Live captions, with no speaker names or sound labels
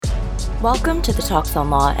Welcome to the Talks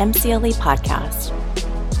on Law MCLE podcast.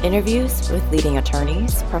 Interviews with leading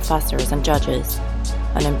attorneys, professors, and judges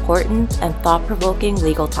on important and thought-provoking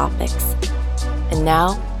legal topics. And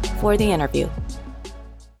now, for the interview.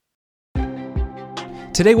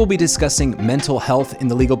 Today we'll be discussing mental health in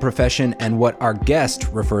the legal profession and what our guest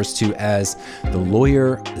refers to as the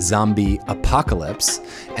lawyer zombie apocalypse,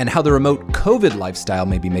 and how the remote COVID lifestyle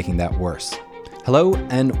may be making that worse. Hello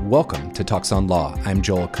and welcome to Talks on Law. I'm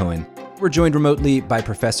Joel Cohen. We're joined remotely by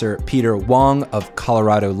Professor Peter Wong of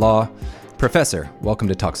Colorado Law. Professor, welcome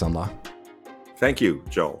to Talks on Law. Thank you,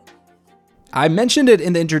 Joel. I mentioned it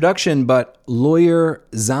in the introduction, but lawyer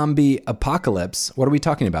zombie apocalypse, what are we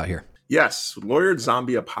talking about here? Yes, Lawyer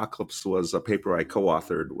Zombie Apocalypse was a paper I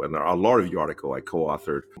co-authored, a law review article I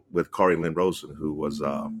co-authored with Corey Lynn Rosen, who was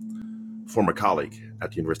a former colleague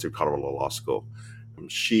at the University of Colorado Law School.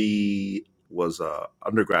 She was an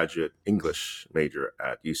undergraduate English major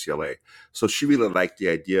at UCLA. So she really liked the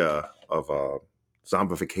idea of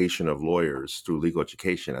zombification of lawyers through legal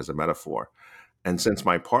education as a metaphor. And since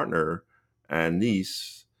my partner and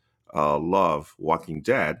niece love Walking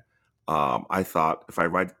Dead, I thought if I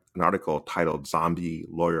write an article titled Zombie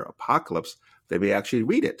Lawyer Apocalypse, they may actually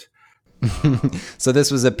read it. So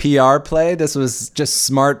this was a PR play? This was just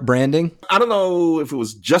smart branding? I don't know if it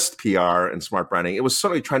was just PR and smart branding. It was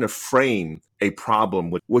certainly trying to frame a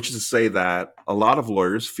problem, which is to say that a lot of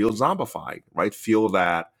lawyers feel zombified, right? Feel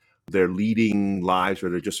that they're leading lives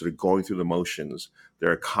where they're just sort of going through the motions.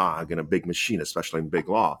 They're a cog in a big machine, especially in big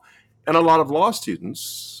law. And a lot of law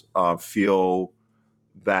students feel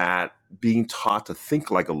that being taught to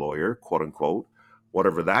think like a lawyer, quote unquote,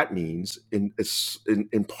 whatever that means, in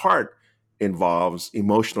part involves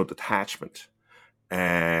emotional detachment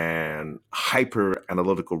and hyper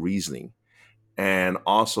analytical reasoning. And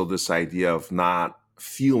also this idea of not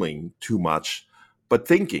feeling too much, but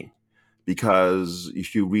thinking. Because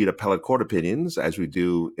if you read appellate court opinions, as we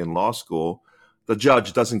do in law school, the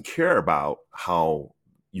judge doesn't care about how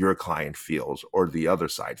your client feels or the other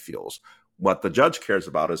side feels. What the judge cares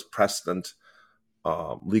about is precedent,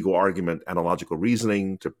 legal argument, analogical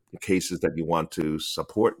reasoning to cases that you want to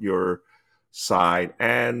support your side,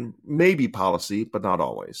 and maybe policy, but not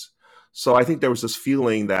always. So I think there was this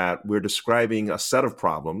feeling that we're describing a set of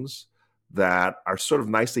problems that are sort of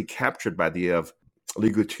nicely captured by the idea of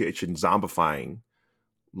legal education zombifying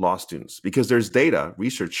law students. Because there's data,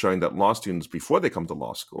 research showing that law students, before they come to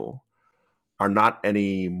law school, are not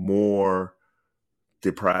any more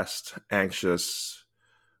depressed, anxious,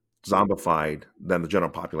 zombified than the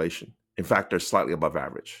general population. In fact, they're slightly above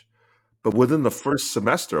average. But within the first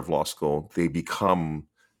semester of law school, they become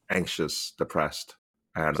anxious, depressed,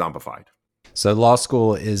 and zombified. So law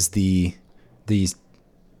school is the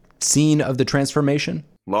scene of the transformation?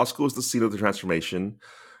 Law school is the scene of the transformation.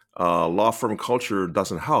 Law firm culture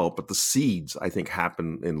doesn't help, but the seeds, I think,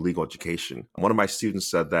 happen in legal education. One of my students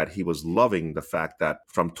said that he was loving the fact that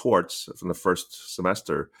from torts, from the first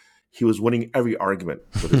semester, he was winning every argument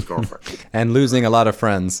with his girlfriend. And losing a lot of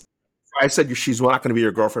friends. I said, she's not going to be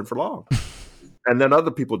your girlfriend for long. And then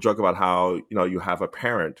other people joke about how, you have a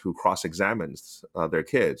parent who cross-examines their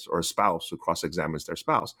kids, or a spouse who cross-examines their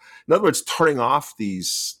spouse. In other words, turning off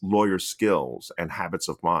these lawyer skills and habits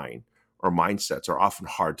of mind or mindsets are often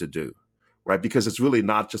hard to do, right? Because it's really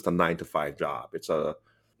not just a 9-to-5 job. It's a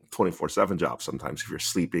 24/7 job sometimes if you're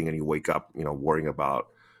sleeping and you wake up, worrying about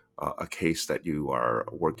a case that you are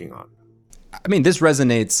working on. I mean, this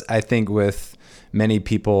resonates, I think, with many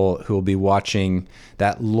people who will be watching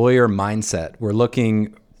that lawyer mindset. We're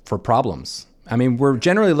looking for problems. I mean, we're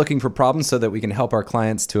generally looking for problems so that we can help our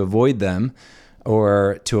clients to avoid them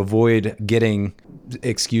or to avoid getting,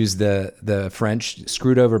 excuse the French,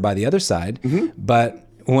 screwed over by the other side. Mm-hmm. But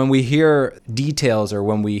when we hear details or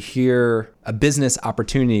when we hear a business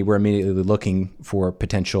opportunity, we're immediately looking for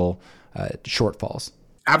potential shortfalls.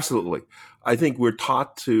 Absolutely. I think we're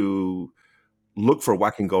taught to look for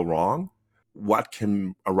what can go wrong, what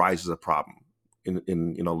can arise as a problem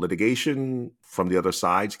in litigation from the other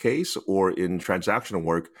side's case, or in transactional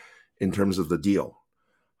work in terms of the deal.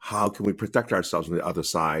 How can we protect ourselves from the other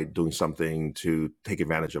side doing something to take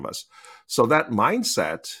advantage of us? So that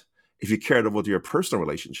mindset, if you care about your personal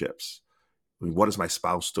relationships, what is my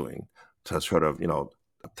spouse doing to sort of,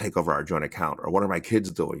 take over our joint account? Or what are my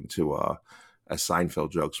kids doing to, as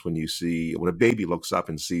Seinfeld jokes, when a baby looks up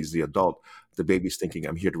and sees the adult, the baby's thinking,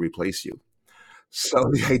 I'm here to replace you. So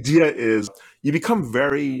the idea is you become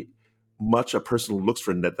very much a person who looks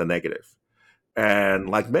for the negative. And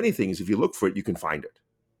like many things, if you look for it, you can find it.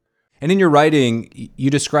 And in your writing, you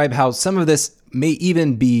describe how some of this may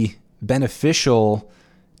even be beneficial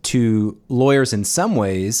to lawyers in some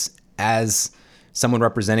ways as someone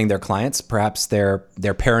representing their clients. Perhaps their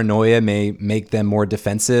paranoia may make them more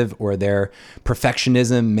defensive, or their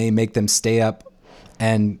perfectionism may make them stay up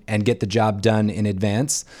and get the job done in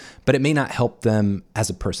advance, but it may not help them as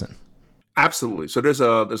a person. Absolutely. So there's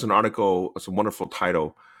an article, it's a wonderful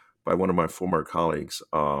title by one of my former colleagues,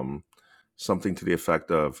 something to the effect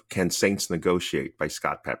of "Can Saints Negotiate" by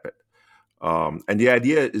Scott Peppett. And the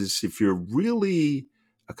idea is, if you're really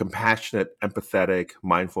a compassionate, empathetic,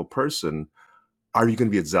 mindful person, are you going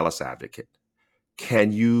to be a zealous advocate?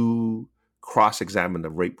 Can you cross-examine the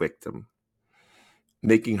rape victim,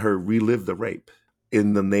 making her relive the rape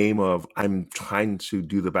in the name of, I'm trying to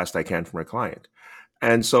do the best I can for my client?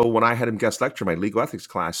 And so when I had him guest lecture my legal ethics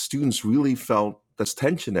class, students really felt this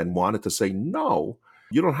tension and wanted to say, no,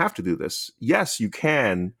 you don't have to do this. Yes, you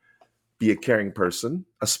can be a caring person,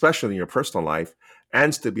 especially in your personal life,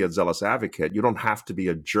 and still be a zealous advocate. You don't have to be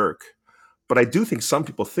a jerk. But I do think some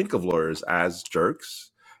people think of lawyers as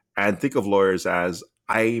jerks and think of lawyers as,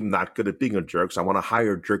 I'm not good at being a jerk, so I want to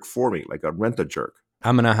hire a jerk for me, like a rent-a-jerk.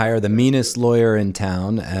 I'm going to hire the meanest lawyer in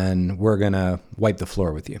town, and we're going to wipe the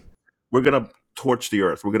floor with you. We're going to torch the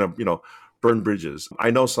earth. We're going to, burn bridges. I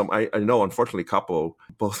know unfortunately, a couple,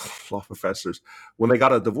 both law professors, when they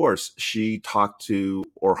got a divorce, she talked to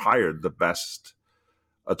or hired the best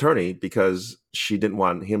attorney because she didn't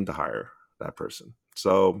want him to hire that person.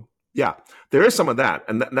 So yeah, there is some of that.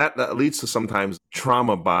 And that leads to sometimes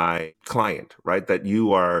trauma by client, right? That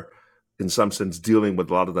you are, in some sense, dealing with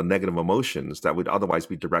a lot of the negative emotions that would otherwise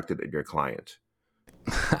be directed at your client.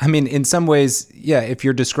 I mean, in some ways, yeah, if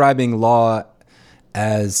you're describing law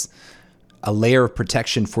as a layer of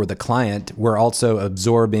protection for the client, we're also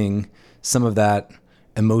absorbing some of that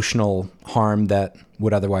emotional harm that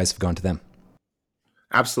would otherwise have gone to them.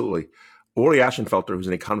 Absolutely. Ori Ashenfelter, who's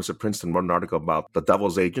an economist at Princeton, wrote an article about the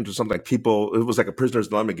devil's agent or something. Like it was like a prisoner's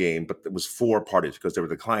dilemma game, but it was four parties because there were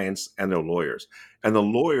the clients and their lawyers. And the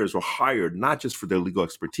lawyers were hired not just for their legal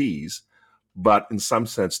expertise, but in some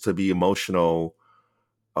sense to be emotional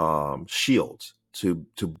shields, to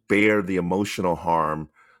bear the emotional harm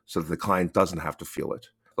so that the client doesn't have to feel it.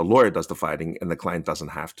 The lawyer does the fighting and the client doesn't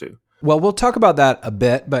have to. Well, we'll talk about that a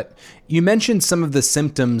bit, but you mentioned some of the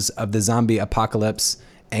symptoms of the zombie apocalypse: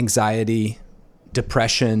 anxiety,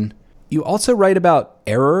 depression. You also write about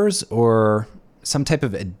errors or some type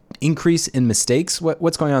of increase in mistakes.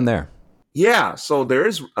 What's going on there? Yeah, so there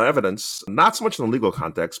is evidence, not so much in the legal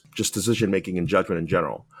context, just decision-making and judgment in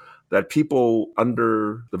general, that people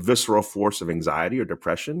under the visceral force of anxiety or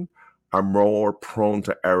depression are more prone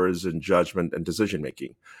to errors in judgment and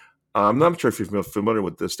decision-making. I'm not sure if you're familiar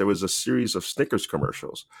with this. There was a series of Snickers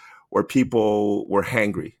commercials where people were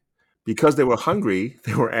hangry. Because they were hungry,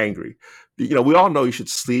 they were angry. We all know you should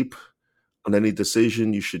sleep on any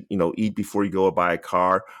decision. You should, eat before you go buy a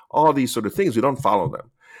car. All these sort of things, we don't follow them.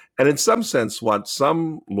 And in some sense, what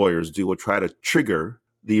some lawyers do will try to trigger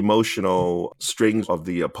the emotional strings of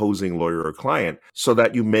the opposing lawyer or client so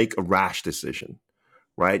that you make a rash decision,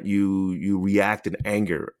 right? You react in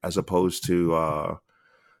anger as opposed to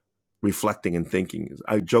reflecting and thinking.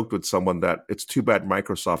 I joked with someone that it's too bad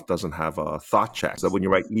Microsoft doesn't have a thought check. So when you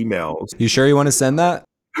write emails. You sure you want to send that?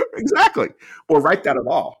 Exactly. Or write that at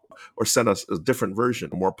all. Or send us a different version,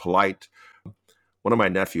 a more polite. One of my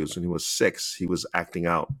nephews, when he was 6, he was acting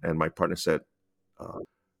out. And my partner said,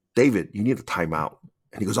 David, you need a timeout.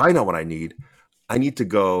 And he goes, I know what I need. I need to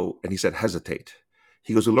go. And he said, hesitate.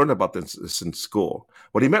 He goes, we learned about this in school.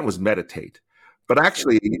 What he meant was meditate. But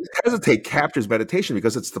actually, hesitate captures meditation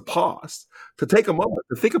because it's the pause to take a moment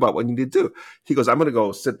to think about what you need to do. He goes, I'm going to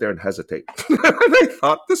go sit there and hesitate. And I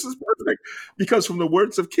thought, this is perfect. Because from the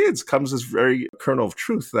words of kids comes this very kernel of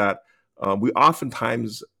truth that we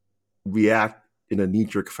oftentimes react in a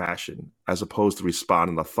knee-jerk fashion as opposed to respond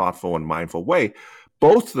in a thoughtful and mindful way,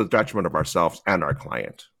 both to the detriment of ourselves and our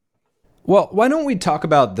client. Well, why don't we talk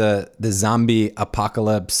about the zombie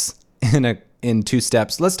apocalypse in 2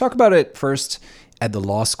 steps? Let's talk about it first at the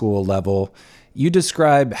law school level. You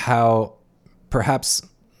describe how perhaps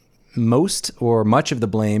most or much of the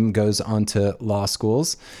blame goes onto law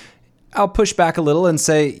schools. I'll push back a little and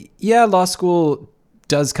say, yeah, law school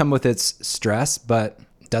does come with its stress, but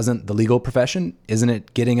doesn't the legal profession? Isn't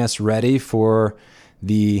it getting us ready for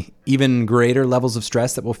the even greater levels of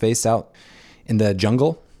stress that we'll face out in the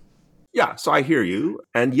jungle? Yeah, so I hear you.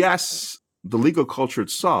 And yes, the legal culture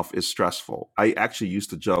itself is stressful. I actually used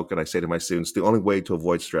to joke, and I say to my students, the only way to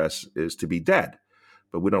avoid stress is to be dead.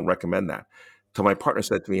 But we don't recommend that. So my partner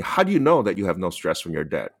said to me, how do you know that you have no stress when you're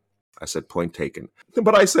dead? I said, point taken.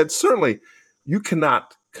 But I said, certainly, you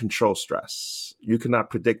cannot control stress. You cannot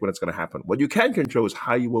predict when it's going to happen. What you can control is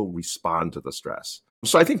how you will respond to the stress.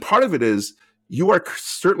 So I think part of it is you are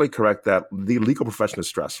certainly correct that the legal profession is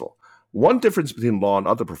stressful. One difference between law and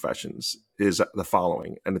other professions is the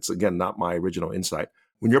following, and it's, again, not my original insight.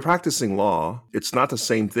 When you're practicing law, it's not the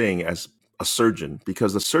same thing as a surgeon,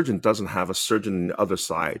 because the surgeon doesn't have a surgeon on the other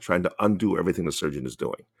side trying to undo everything the surgeon is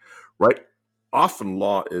doing, right? Often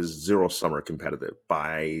law is zero-sum or competitive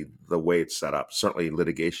by the way it's set up, certainly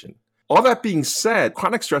litigation. All that being said,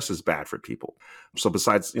 chronic stress is bad for people. So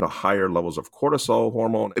besides, higher levels of cortisol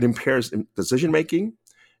hormone, it impairs decision-making.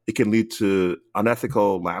 It can lead to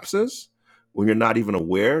unethical lapses when you're not even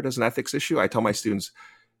aware there's an ethics issue. I tell my students,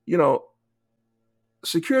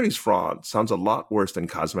 securities fraud sounds a lot worse than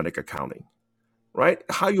cosmetic accounting, right?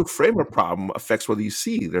 How you frame a problem affects whether you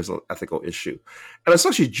see there's an ethical issue. And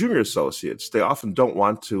especially junior associates, they often don't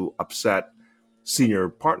want to upset senior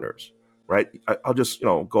partners, right? I'll just,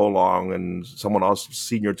 go along and someone else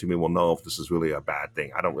senior to me will know if this is really a bad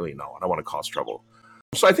thing. I don't really know. I don't want to cause trouble.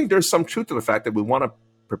 So I think there's some truth to the fact that we want to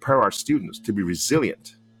prepare our students to be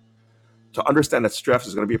resilient, to understand that stress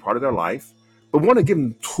is going to be a part of their life, but we want to give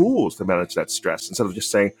them tools to manage that stress instead of just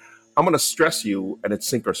saying, I'm going to stress you and it's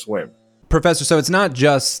sink or swim. Professor, so it's not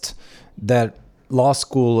just that law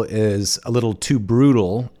school is a little too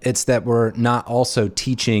brutal. It's that we're not also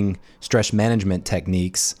teaching stress management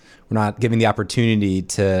techniques. We're not giving the opportunity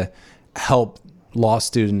to help law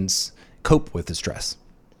students cope with the stress.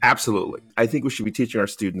 Absolutely. I think we should be teaching our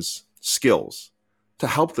students skills to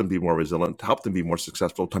help them be more resilient, to help them be more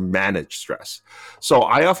successful, to manage stress. So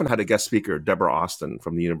I often had a guest speaker, Deborah Austin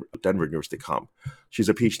from the Denver University come. She's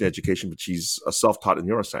a PhD in education, but she's a self-taught in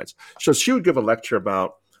neuroscience. So she would give a lecture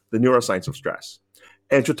about the neuroscience of stress.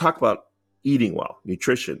 And she'd talk about eating well,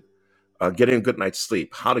 nutrition, getting a good night's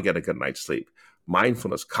sleep, how to get a good night's sleep,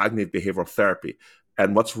 mindfulness, cognitive behavioral therapy,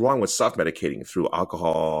 and what's wrong with self-medicating through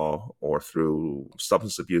alcohol or through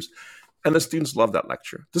substance abuse. And the students love that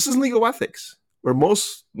lecture. This is legal ethics, where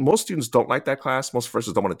most students don't like that class. Most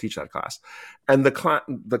professors don't want to teach that class. And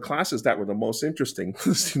the classes that were the most interesting,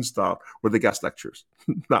 the students thought, were the guest lectures,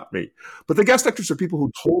 not me. But the guest lectures are people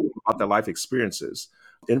who told about their life experiences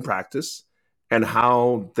in practice and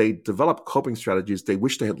how they develop coping strategies they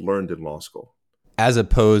wish they had learned in law school. As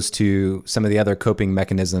opposed to some of the other coping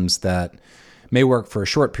mechanisms that may work for a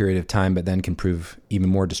short period of time, but then can prove even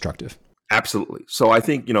more destructive. Absolutely. So I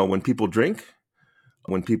think, when people drink,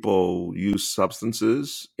 when people use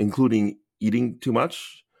substances, including eating too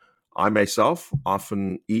much, I myself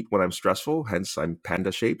often eat when I'm stressful, hence I'm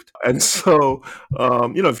panda shaped. And so,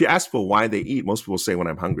 if you ask people why they eat, most people say when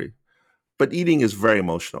I'm hungry. But eating is very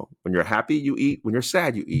emotional. When you're happy, you eat. When you're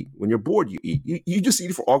sad, you eat. When you're bored, you eat. You just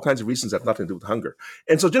eat for all kinds of reasons that have nothing to do with hunger.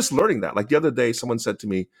 And so just learning that, like the other day, someone said to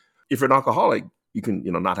me, if you're an alcoholic, you can,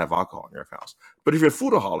 not have alcohol in your house. But if you're a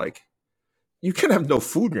foodaholic, you can have no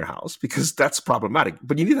food in your house because that's problematic,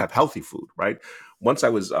 but you need to have healthy food, right? One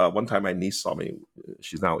time my niece saw me,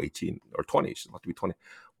 she's now 18 or 20, she's about to be 20.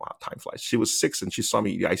 Wow, time flies. She was 6 and she saw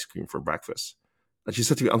me eat ice cream for breakfast. And she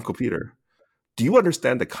said to me, Uncle Peter, do you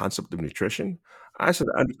understand the concept of nutrition? I said,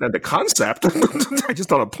 I understand the concept. I just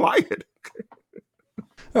don't apply it.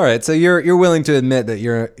 All right. So you're willing to admit that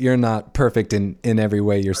you're not perfect in every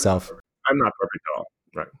way yourself. I'm not perfect at all.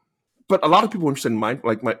 Right. But a lot of people are interested in mind,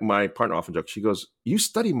 like my partner often jokes, she goes, you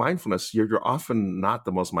study mindfulness, you're often not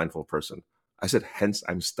the most mindful person. I said, hence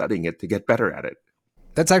I'm studying it to get better at it.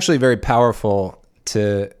 That's actually very powerful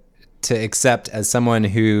to accept as someone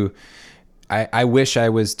who I wish I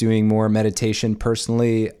was doing more meditation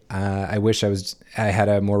personally. I wish I had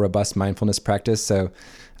a more robust mindfulness practice. So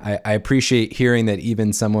I appreciate hearing that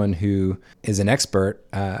even someone who is an expert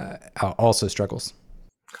also struggles.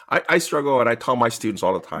 I struggle, and I tell my students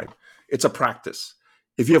all the time, it's a practice.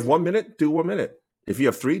 If you have 1 minute, do 1 minute. If you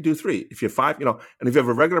have 3, do 3. If you have 5, and if you have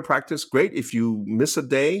a regular practice, great. If you miss a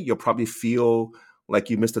day, you'll probably feel like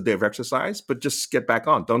you missed a day of exercise, but just get back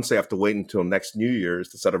on. Don't say I have to wait until next New Year's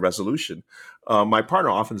to set a resolution. My partner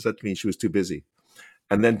often said to me she was too busy.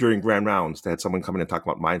 And then during grand rounds, they had someone come in and talk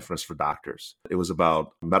about mindfulness for doctors. It was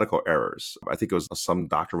about medical errors. I think it was some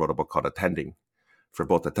doctor wrote a book called Attending, for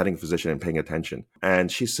both attending physician and paying attention.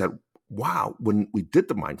 And she said, wow, when we did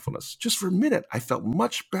the mindfulness, just for a minute, I felt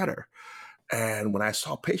much better. And when I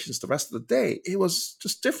saw patients the rest of the day, it was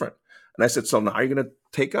just different. And I said, so now are you going to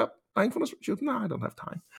take up mindfulness? She goes, no, I don't have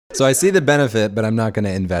time. So I see the benefit, but I'm not going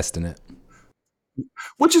to invest in it.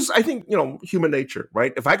 Which is, I think, human nature,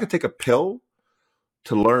 right? If I could take a pill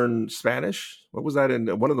to learn Spanish, what was that in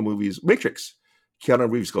one of the movies? Matrix.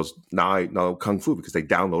 Keanu Reeves goes, now I know Kung Fu because they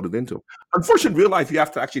downloaded into him. Unfortunately, in real life, you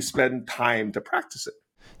have to actually spend time to practice it.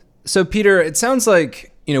 So Peter, it sounds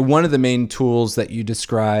like, one of the main tools that you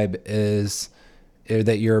describe is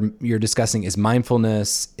that you're discussing is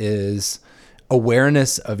mindfulness, is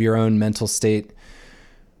awareness of your own mental state.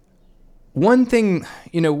 One thing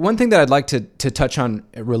that I'd like to touch on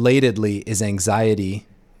relatedly is anxiety.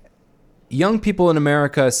 Young people in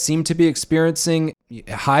America seem to be experiencing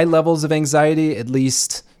high levels of anxiety, at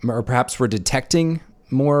least, or perhaps we're detecting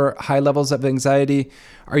more high levels of anxiety.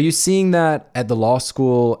 Are you seeing that at the law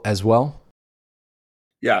school as well?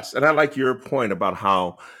 Yes. And I like your point about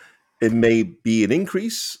how it may be an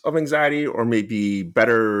increase of anxiety or maybe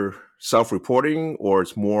better self-reporting, or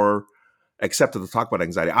it's more accepted to talk about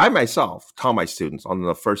anxiety. I myself tell my students on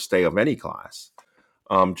the first day of any class,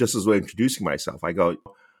 just as a way of introducing myself, I go,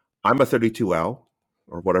 I'm a 32L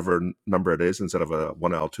or whatever number it is instead of a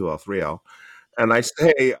 1L, 2L, 3L. And I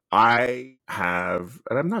say I have,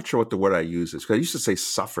 and I'm not sure what the word I use is, because I used to say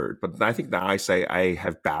suffered, but I think now I say I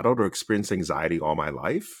have battled or experienced anxiety all my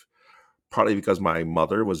life, partly because my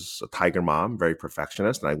mother was a tiger mom, very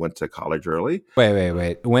perfectionist, and I went to college early.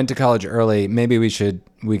 Wait. Went to college early. Maybe we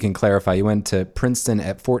can clarify. You went to Princeton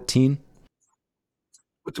at 14?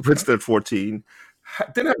 Went to Princeton at 14.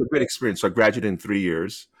 Didn't have a great experience. So I graduated in 3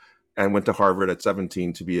 years and went to Harvard at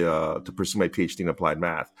 17 to pursue my PhD in applied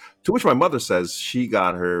math. To which my mother says she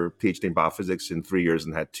got her PhD in biophysics in 3 years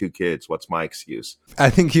and had 2 kids. What's my excuse? I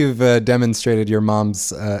think you've demonstrated your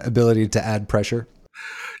mom's ability to add pressure.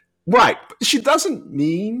 Right. She doesn't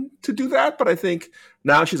mean to do that, but I think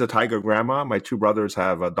now she's a tiger grandma. My two brothers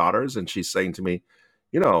have daughters, and she's saying to me,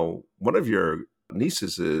 one of your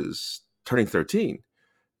nieces is turning 13.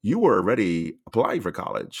 You were already applying for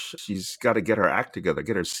college. She's got to get her act together,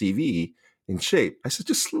 get her CV in shape. I said,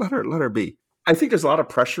 just let her be. I think there's a lot of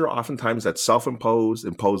pressure oftentimes that's self-imposed,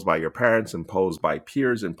 imposed by your parents, imposed by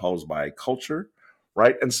peers, imposed by culture,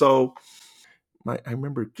 right? And so I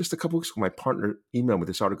remember just a couple weeks ago, my partner emailed me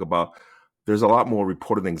this article about there's a lot more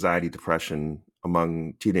reported anxiety, depression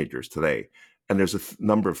among teenagers today. And there's a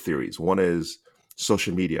number of theories. One is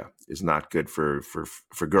social media is not good for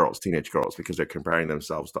girls, teenage girls, because they're comparing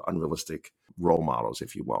themselves to unrealistic role models,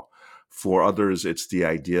 if you will. For others, it's the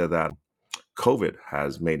idea that COVID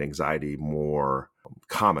has made anxiety more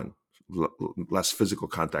common, less physical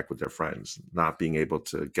contact with their friends, not being able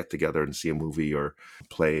to get together and see a movie or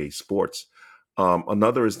play sports.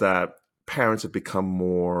 Another is that parents have become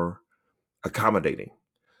more accommodating,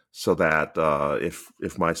 so that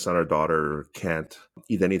if my son or daughter can't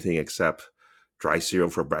eat anything except dry cereal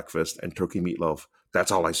for breakfast and turkey meatloaf,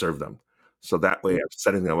 that's all I serve them. So that way I'm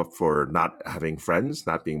setting them up for not having friends,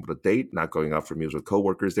 not being able to date, not going out for meals with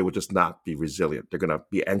coworkers. They would just not be resilient. They're going to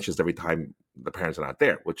be anxious every time the parents are not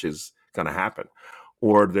there, which is going to happen.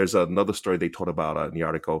 Or there's another story they told about in the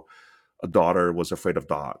article. A daughter was afraid of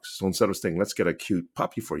dogs. So instead of saying, let's get a cute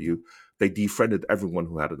puppy for you, they defriended everyone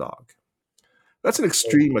who had a dog. That's an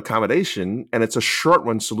extreme accommodation, and it's a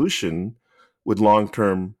short-run solution with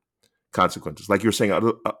long-term consequences. Like you were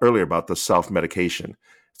saying earlier about the self-medication.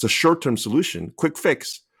 It's a short-term solution, quick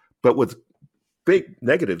fix, but with big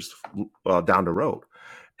negatives down the road.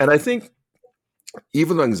 And I think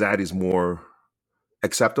even though anxiety is more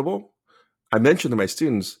acceptable, I mentioned to my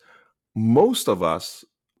students, most of us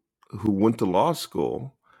who went to law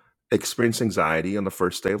school experienced anxiety on the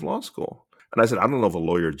first day of law school. And I said, I don't know of a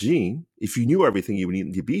lawyer gene. If you knew everything, you would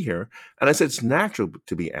need to be here. And I said, it's natural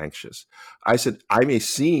to be anxious. I said, I may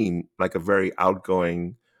seem like a very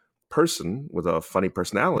outgoing person with a funny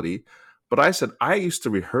personality, but I said, I used to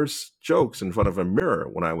rehearse jokes in front of a mirror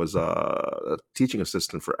when I was a teaching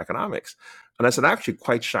assistant for economics. And I said, I'm actually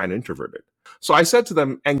quite shy and introverted. So I said to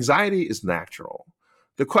them, anxiety is natural.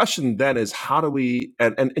 The question then is, how do we,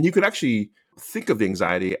 and you could actually think of the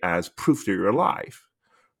anxiety as proof that you're alive,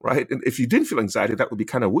 right? And if you didn't feel anxiety, that would be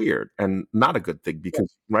kind of weird and not a good thing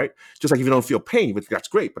because, right? Just like if you don't feel pain, you would think that's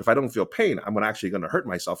great. But if I don't feel pain, I'm actually going to hurt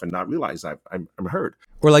myself and not realize I'm hurt.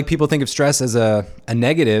 Or like people think of stress as a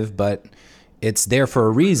negative, but it's there for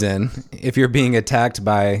a reason. If you're being attacked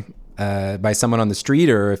by someone on the street,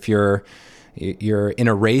 or if you're in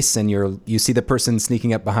a race and you see the person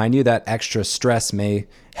sneaking up behind you, that extra stress may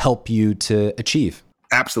help you to achieve.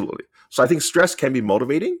 Absolutely. So I think stress can be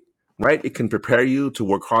motivating, right? It can prepare you to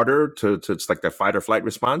work harder, to it's like that fight or flight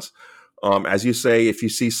response. As you say, if you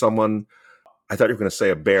see someone, I thought you were going to say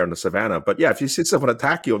a bear in the savannah, but yeah, if you see someone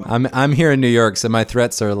attack you. I'm here in New York, so my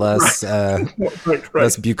threats are less,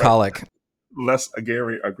 less bucolic. Less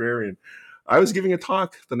agrarian. I was giving a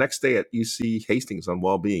talk the next day at UC Hastings on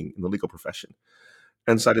well-being in the legal profession.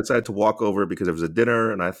 And so I decided to walk over because there was a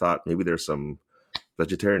dinner and I thought maybe there's some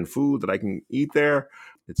vegetarian food that I can eat there.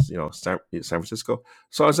 It's, San Francisco.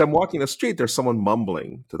 So as I'm walking the street, there's someone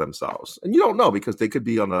mumbling to themselves. And you don't know because they could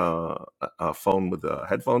be on a phone with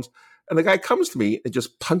headphones. And the guy comes to me and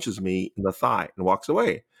just punches me in the thigh and walks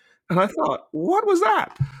away. And I thought, what was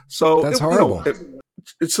that? So That's horrible.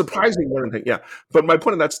 It's surprising more than anything. Yeah. But my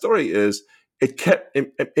point in that story is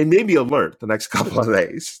it made me alert the next couple of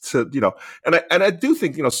days to, and I do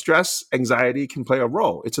think, stress, anxiety can play a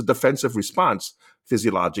role. It's a defensive response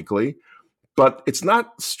physiologically, but it's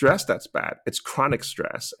not stress that's bad. It's chronic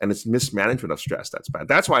stress, and it's mismanagement of stress that's bad.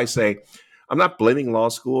 That's why I say I'm not blaming law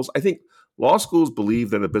schools. I think law schools believe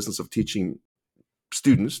they're in the business of teaching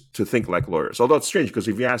students to think like lawyers. Although it's strange, because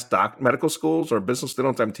if you ask medical schools or business, they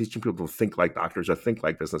don't I'm teaching people to think like doctors or think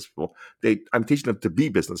like business people. I'm teaching them to be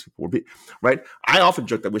business people, right? I often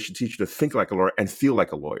joke that we should teach you to think like a lawyer and feel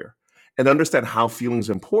like a lawyer, and understand how feeling is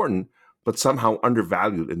important, but somehow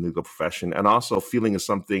undervalued in the legal profession. And also, feeling is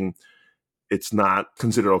something it's not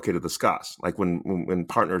considered okay to discuss. Like when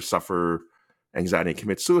partners suffer anxiety and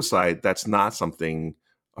commit suicide, that's not something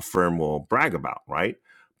a firm will brag about, right?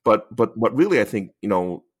 But what really I think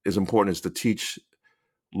is important is to teach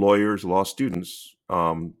lawyers, law students,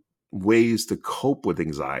 ways to cope with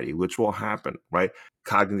anxiety, which will happen, right?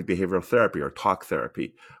 Cognitive behavioral therapy or talk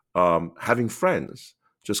therapy, having friends,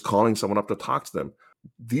 just calling someone up to talk to them.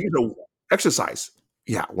 These are exercise.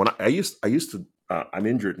 Yeah, when I used to. I'm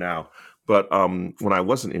injured now, but when I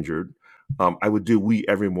wasn't injured, I would do Wii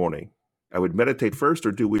every morning. I would meditate first,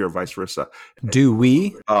 or do Wii, or vice versa. Do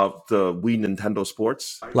we? The Wii Nintendo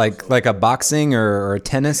Sports. Like a boxing or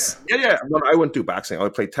tennis? Yeah. No, I wouldn't do boxing. I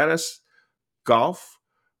would play tennis, golf.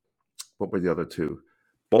 What were the other two?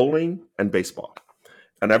 Bowling and baseball.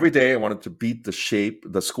 And every day I wanted to beat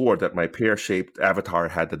the score that my pear-shaped avatar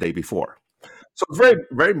had the day before. So it's very,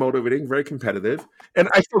 very motivating, very competitive. And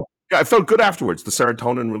I felt good afterwards, the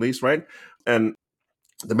serotonin release, right? And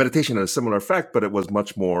the meditation had a similar effect, but it was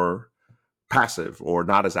much more passive or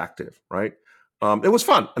not as active, right? It was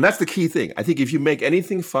fun. And that's the key thing. I think if you make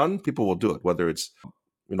anything fun, people will do it, whether it's,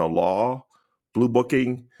 law, blue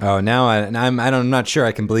booking. Oh, now I'm not sure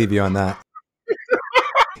I can believe you on that.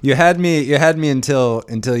 You had me until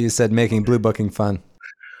you said making blue booking fun.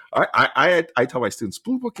 I tell my students,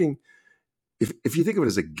 blue booking, if you think of it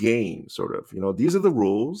as a game, sort of, these are the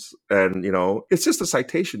rules, and, it's just a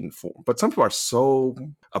citation form. But some people are so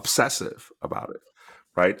obsessive about it,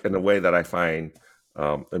 right? In a way that I find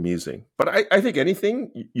amusing. But I think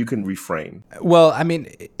anything you can reframe. Well, I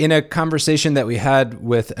mean, in a conversation that we had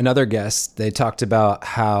with another guest, they talked about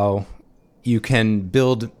how you can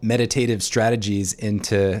build meditative strategies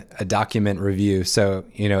into a document review. So,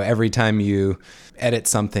 every time you edit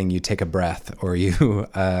something, you take a breath, or you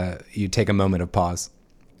take a moment of pause.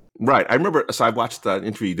 Right. I remember, so I watched an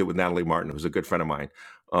interview you did with Natalie Martin, who's a good friend of mine.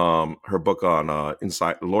 Her book on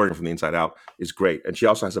lawyering from the inside out is great. And she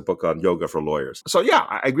also has a book on yoga for lawyers. So yeah,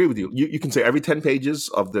 I agree with you. You can say every 10 pages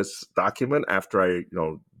of this document, after I,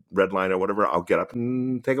 redline or whatever, I'll get up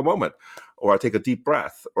and take a moment, or I take a deep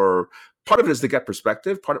breath. Or part of it is to get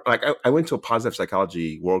perspective. I went to a positive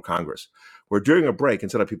psychology World Congress, where during a break,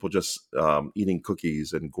 instead of people just eating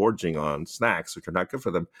cookies and gorging on snacks, which are not good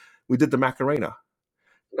for them, we did the Macarena.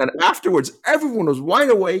 And afterwards, everyone was wide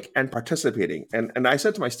awake and participating. And I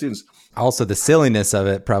said to my students, also the silliness of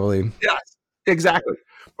it, probably. Yes, exactly.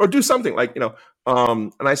 Or do something like,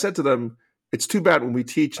 and I said to them, it's too bad when we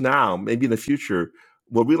teach now, maybe in the future,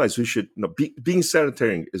 we'll realize we should, being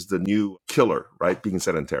sedentary is the new killer, right? Being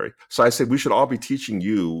sedentary. So I said, we should all be teaching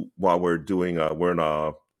you while we're doing, we're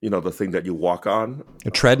in the thing that you walk on.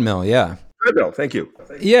 A treadmill, yeah. Treadmill, thank you.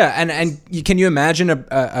 Yeah, and can you imagine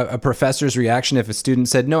a professor's reaction if a student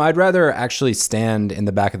said, no, I'd rather actually stand in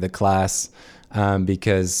the back of the class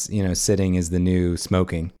because, sitting is the new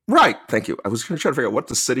smoking. Right, thank you. I was trying to figure out what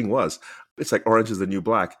the sitting was. It's like orange is the new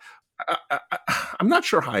black. I'm not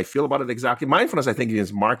sure how I feel about it exactly. Mindfulness, I think,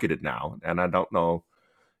 is marketed now, and I don't know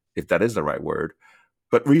if that is the right word,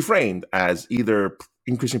 but reframed as either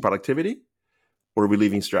increasing productivity or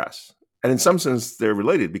relieving stress. And in some sense, they're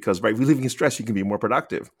related, because by relieving stress, you can be more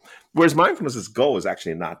productive. Whereas mindfulness's goal is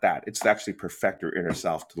actually not that. It's to actually perfect your inner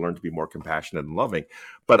self, to learn to be more compassionate and loving.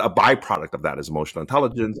 But a byproduct of that is emotional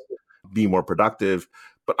intelligence, be more productive.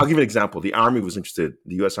 But I'll give you an example. The U.S. Army was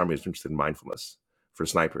interested in mindfulness for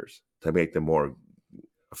snipers to make them more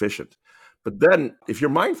efficient. But then if you're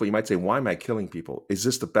mindful, you might say, why am I killing people? Is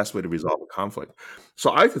this the best way to resolve a conflict? So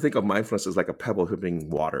I like to think of mindfulness as like a pebble hitting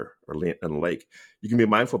water or in a lake. You can be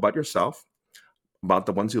mindful about yourself, about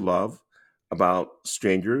the ones you love, about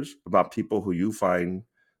strangers, about people who you find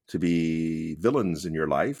to be villains in your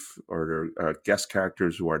life, or guest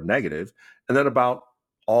characters who are negative, and then about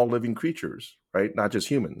all living creatures, right? Not just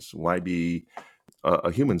humans. Why be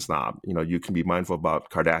a human snob? You can be mindful about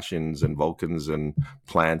Kardashians and Vulcans and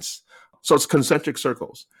plants. So it's concentric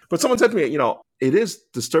circles. But someone said to me, it is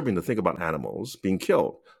disturbing to think about animals being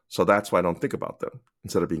killed. So that's why I don't think about them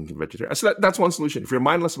instead of being vegetarian. So that's one solution. If you're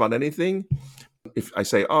mindless about anything, if I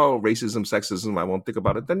say, racism, sexism, I won't think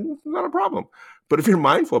about it, then not a problem. But if you're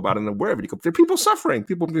mindful about it and aware of it, there are people suffering,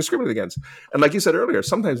 people being discriminated against. And like you said earlier,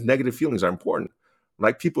 sometimes negative feelings are important.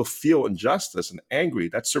 Like people feel injustice and angry,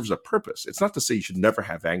 that serves a purpose. It's not to say you should never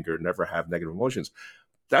have anger, never have negative emotions.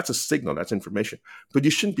 That's a signal, that's information. But you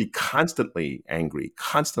shouldn't be constantly angry,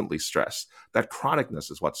 constantly stressed. That chronicness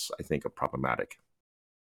is what's, I think, problematic.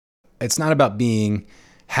 It's not about being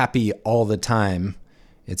happy all the time.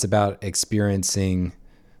 It's about experiencing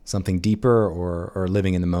something deeper or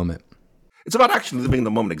living in the moment. It's about actually living in the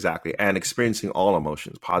moment, exactly, and experiencing all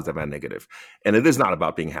emotions, positive and negative. And it is not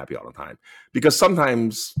about being happy all the time, because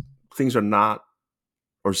sometimes things are not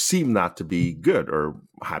or seem not to be good or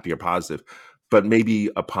happy or positive. But maybe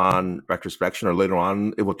upon retrospection or later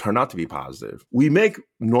on, it will turn out to be positive. We make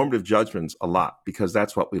normative judgments a lot because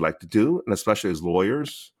that's what we like to do. And especially as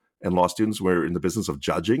lawyers and law students, we're in the business of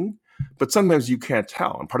judging. But sometimes you can't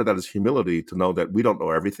tell. And part of that is humility, to know that we don't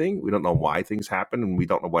know everything. We don't know why things happen, and we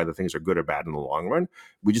don't know whether things are good or bad in the long run.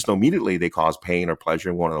 We just know immediately they cause pain or pleasure,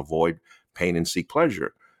 and we want to avoid pain and seek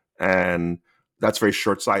pleasure. And that's very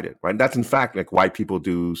short-sighted, right? That's in fact like why people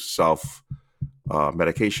do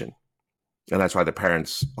self-medication. And that's why the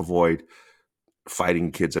parents avoid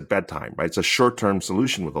fighting kids at bedtime, right? It's a short-term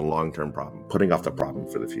solution with a long-term problem, putting off the problem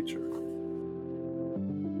for the future.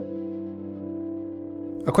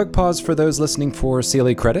 A quick pause for those listening for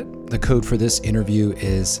CLE credit. The code for this interview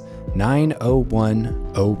is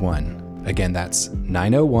 90101. Again, that's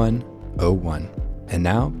 90101. And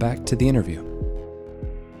now back to the interview.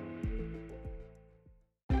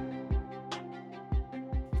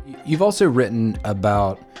 You've also written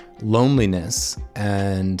about loneliness,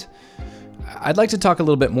 and I'd like to talk a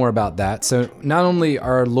little bit more about that. So not only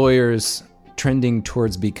are lawyers trending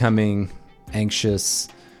towards becoming anxious,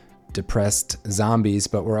 depressed zombies,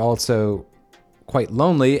 but we're also quite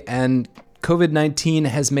lonely, and COVID-19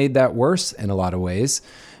 has made that worse in a lot of ways.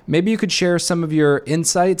 Maybe you could share some of your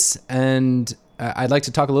insights, and I'd like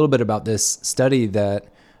to talk a little bit about this study that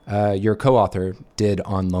your co-author did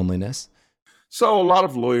on loneliness. So a lot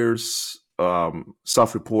of lawyers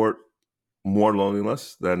self-report more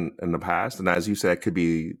loneliness than in the past. And as you said, it could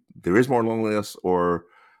be there is more loneliness, or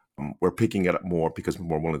we're picking it up more because we're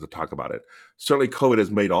more willing to talk about it. Certainly COVID has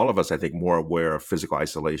made all of us, I think, more aware of physical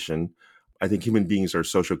isolation. I think human beings are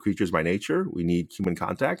social creatures by nature. We need human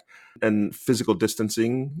contact, and physical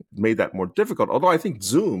distancing made that more difficult. Although I think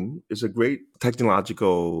Zoom is a great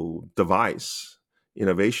technological device,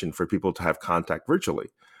 innovation for people to have contact virtually.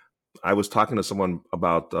 I was talking to someone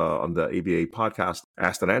about on the ABA podcast,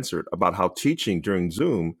 Asked and Answered, about how teaching during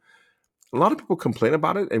Zoom, a lot of people complain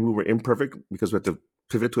about it, and we were imperfect because we had to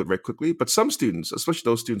pivot to it very quickly. But some students, especially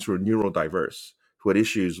those students who are neurodiverse, who had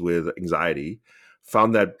issues with anxiety,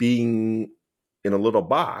 found that being in a little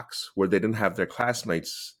box where they didn't have their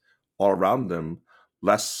classmates all around them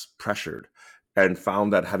less pressured, and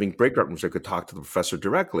found that having breakout rooms they could talk to the professor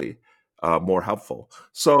directly more helpful.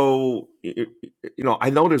 So,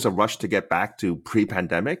 I know there's a rush to get back to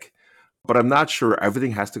pre-pandemic, but I'm not sure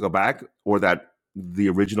everything has to go back, or that the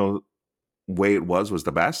original way it was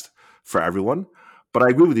the best for everyone. But I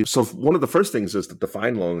agree with you. So one of the first things is to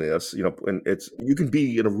define loneliness. And you can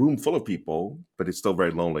be in a room full of people, but it's still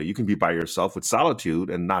very lonely. You can be by yourself with solitude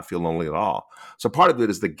and not feel lonely at all. So part of it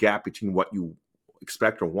is the gap between what you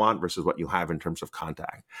expect or want versus what you have in terms of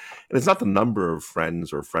contact. And it's not the number of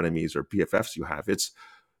friends or frenemies or BFFs you have. It's,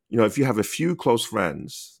 if you have a few close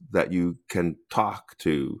friends that you can talk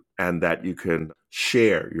to and that you can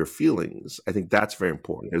share your feelings, I think that's very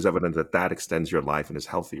important. There's evidence that extends your life and is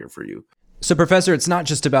healthier for you. So, Professor, it's not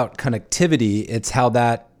just about connectivity, it's how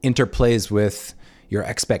that interplays with your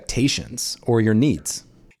expectations or your needs.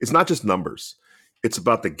 It's not just numbers. It's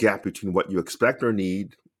about the gap between what you expect or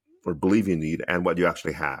need or believe you need and what you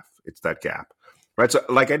actually have. It's that gap, right? So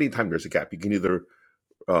like any time there's a gap, you can either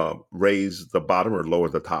raise the bottom or lower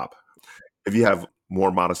the top. If you have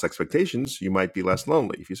more modest expectations, you might be less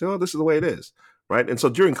lonely. If you say, this is the way it is, right? And so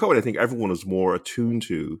during COVID, I think everyone was more attuned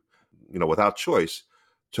to, without choice,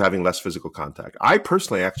 to having less physical contact. I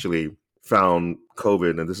personally actually found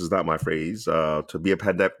COVID, and this is not my phrase, to be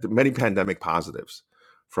many pandemic positives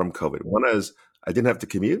from COVID. One is I didn't have to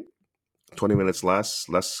commute, 20 minutes less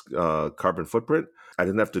carbon footprint. I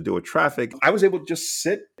didn't have to deal with traffic. I was able to just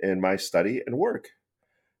sit in my study and work.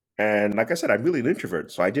 And like I said, I'm really an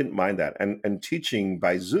introvert, so I didn't mind that. And teaching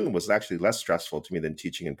by Zoom was actually less stressful to me than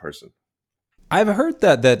teaching in person. I've heard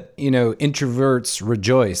that introverts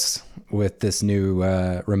rejoice with this new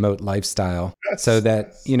remote lifestyle, Yes. so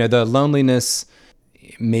that, the loneliness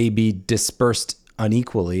may be dispersed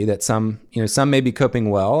unequally, that some may be coping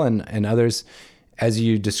well, and others, as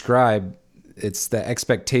you describe, it's the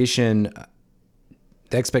expectation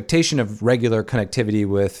of regular connectivity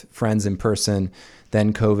with friends in person,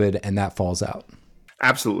 then COVID, and that falls out.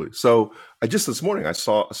 Absolutely. So just this morning, I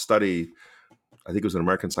saw a study, I think it was an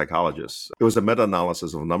American psychologist. It was a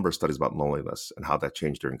meta-analysis of a number of studies about loneliness and how that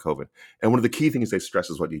changed during COVID. And one of the key things they stress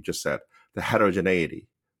is what you just said, the heterogeneity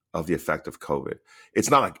of the effect of COVID. It's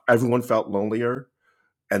not like everyone felt lonelier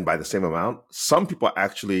and by the same amount. Some people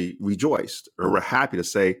actually rejoiced or were happy to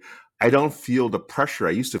say, I don't feel the pressure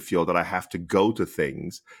I used to feel that I have to go to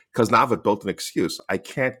things, because now I've built an excuse. I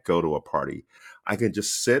can't go to a party. I can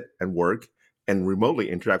just sit and work and remotely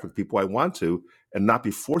interact with people I want to and not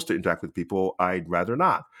be forced to interact with people I'd rather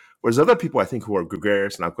not. Whereas other people, I think, who are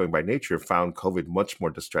gregarious and outgoing by nature found COVID much more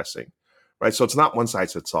distressing, right? So it's not one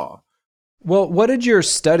size fits all. Well, what did your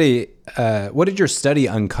study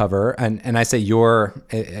uncover? And I say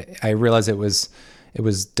I realize it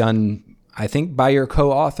was done, I think, by your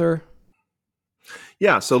co-author.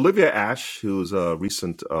 Yeah. So Olivia Ash, who's a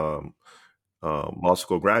recent law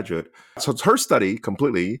school graduate. So it's her study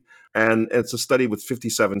completely. And it's a study with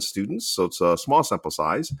 57 students. So it's a small sample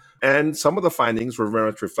size. And some of the findings were very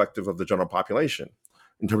much reflective of the general population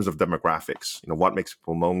in terms of demographics. What makes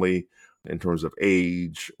people lonely in terms of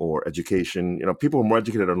age or education. People who are more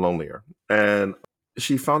educated are lonelier. And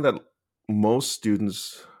she found that most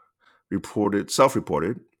students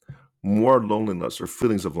self-reported more loneliness or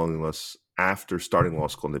feelings of loneliness after starting law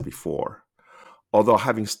school than before. Although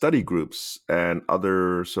having study groups and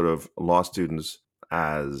other sort of law students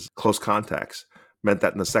as close contacts meant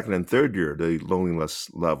that in the second and third year, the loneliness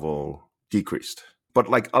level decreased. But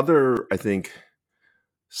like other, I think,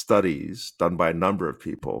 studies done by a number of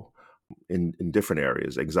people in different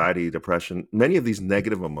areas, anxiety, depression, many of these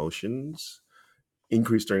negative emotions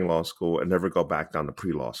increase during law school and never go back down to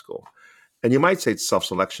pre-law school. And you might say it's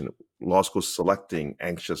self-selection, law school selecting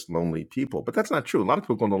anxious, lonely people, but that's not true. A lot of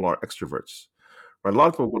people going to law are extroverts. Right? A lot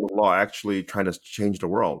of people go to law actually trying to change the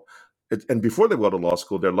world. And before they go to law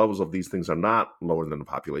school, their levels of these things are not lower than the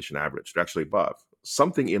population average. They're actually above.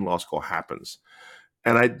 Something in law school happens.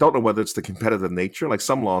 And I don't know whether it's the competitive nature. Like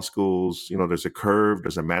some law schools, there's a curve,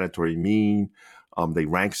 there's a mandatory mean. They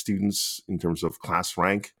rank students in terms of class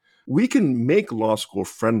rank. We can make law school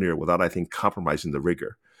friendlier without, I think, compromising the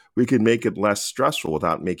rigor. We can make it less stressful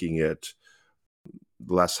without making it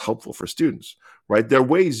less helpful for students, right? There are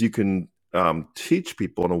ways you can teach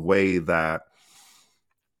people in a way that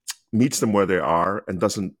meets them where they are and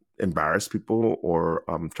doesn't embarrass people or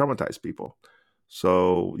traumatize people.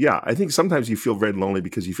 So, yeah, I think sometimes you feel very lonely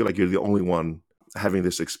because you feel like you're the only one having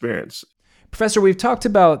this experience. Professor, we've talked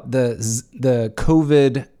about the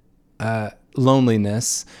COVID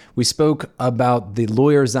loneliness. We spoke about the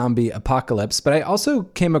lawyer zombie apocalypse, but I also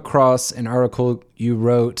came across an article you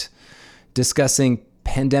wrote discussing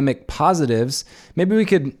pandemic positives. Maybe we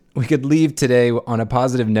could leave today on a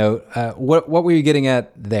positive note. What were you getting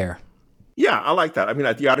at there? Yeah, I like that. I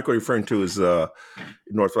mean, the article you're referring to is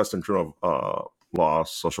Northwestern Journal of Law,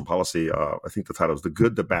 Social Policy. I think the title is "The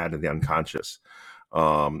Good, the Bad, and the Unconscious,"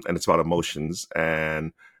 and it's about emotions.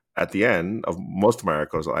 And at the end of most of my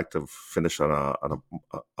articles, I like to finish on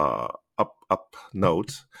a up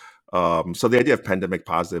note. So the idea of pandemic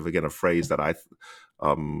positive, again, a phrase that I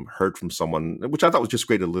heard from someone, which I thought was just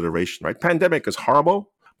great alliteration, right? Pandemic is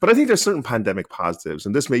horrible, but I think there's certain pandemic positives,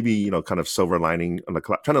 and this may be, kind of silver lining on the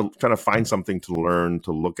trying to find something to learn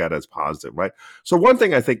to look at as positive, right? So one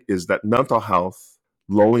thing I think is that mental health,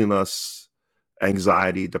 loneliness,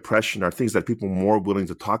 anxiety, depression are things that people are more willing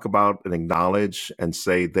to talk about and acknowledge and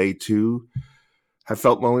say they too have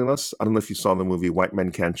felt loneliness. I don't know if you saw the movie White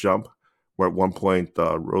Men Can't Jump, where at one point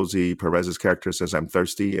Rosie Perez's character says, "I'm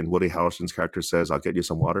thirsty," and Woody Harrelson's character says, "I'll get you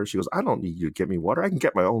some water." She goes, "I don't need you to get me water. I can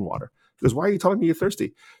get my own water." He goes, "Why are you telling me you're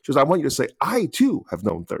thirsty?" She goes, "I want you to say, I too have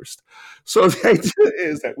known thirst." So the idea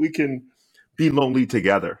is that we can be lonely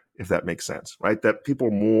together, if that makes sense, right? That people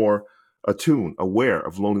are more attuned, aware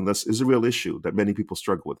of loneliness is a real issue that many people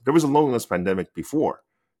struggle with. There was a loneliness pandemic before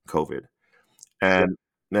COVID. And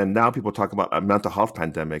now people talk about a mental health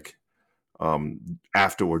pandemic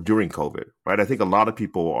after or during COVID, right? I think a lot of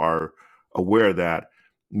people are aware that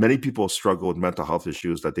many people struggle with mental health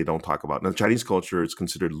issues that they don't talk about. In the Chinese culture, it's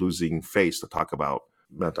considered losing face to talk about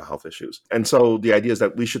mental health issues. And so the idea is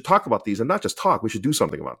that we should talk about these and not just talk, we should do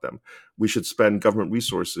something about them. We should spend government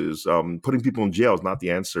resources. Putting people in jail is not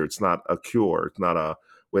the answer. It's not a cure. It's not a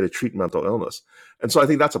way to treat mental illness. And so I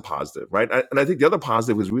think that's a positive, right? And I think the other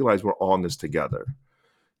positive is realize we're all in this together.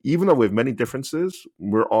 even though we have many differences,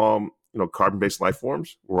 we're all, carbon-based life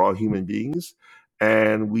forms. We're all human beings.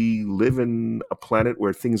 And we live in a planet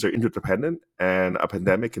where things are interdependent and a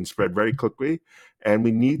pandemic can spread very quickly. And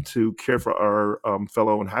we need to care for our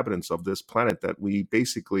fellow inhabitants of this planet that we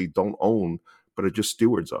basically don't own, but are just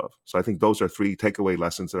stewards of. So I think those are 3 takeaway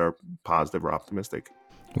lessons that are positive or optimistic.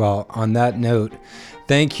 Well, on that note,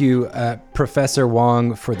 thank you, Professor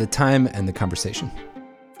Wong, for the time and the conversation.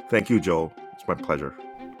 Thank you, Joel. It's my pleasure.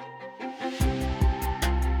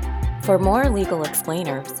 For more legal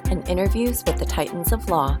explainers and interviews with the titans of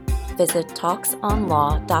law, visit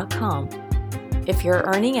talksonlaw.com. If you're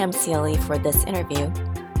earning MCLE for this interview,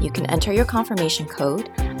 you can enter your confirmation code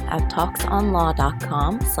at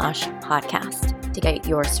talksonlaw.com/podcast to get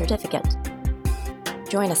your certificate.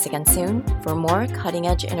 Join us again soon for more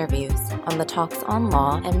cutting-edge interviews on the Talks on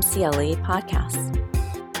Law MCLE podcast.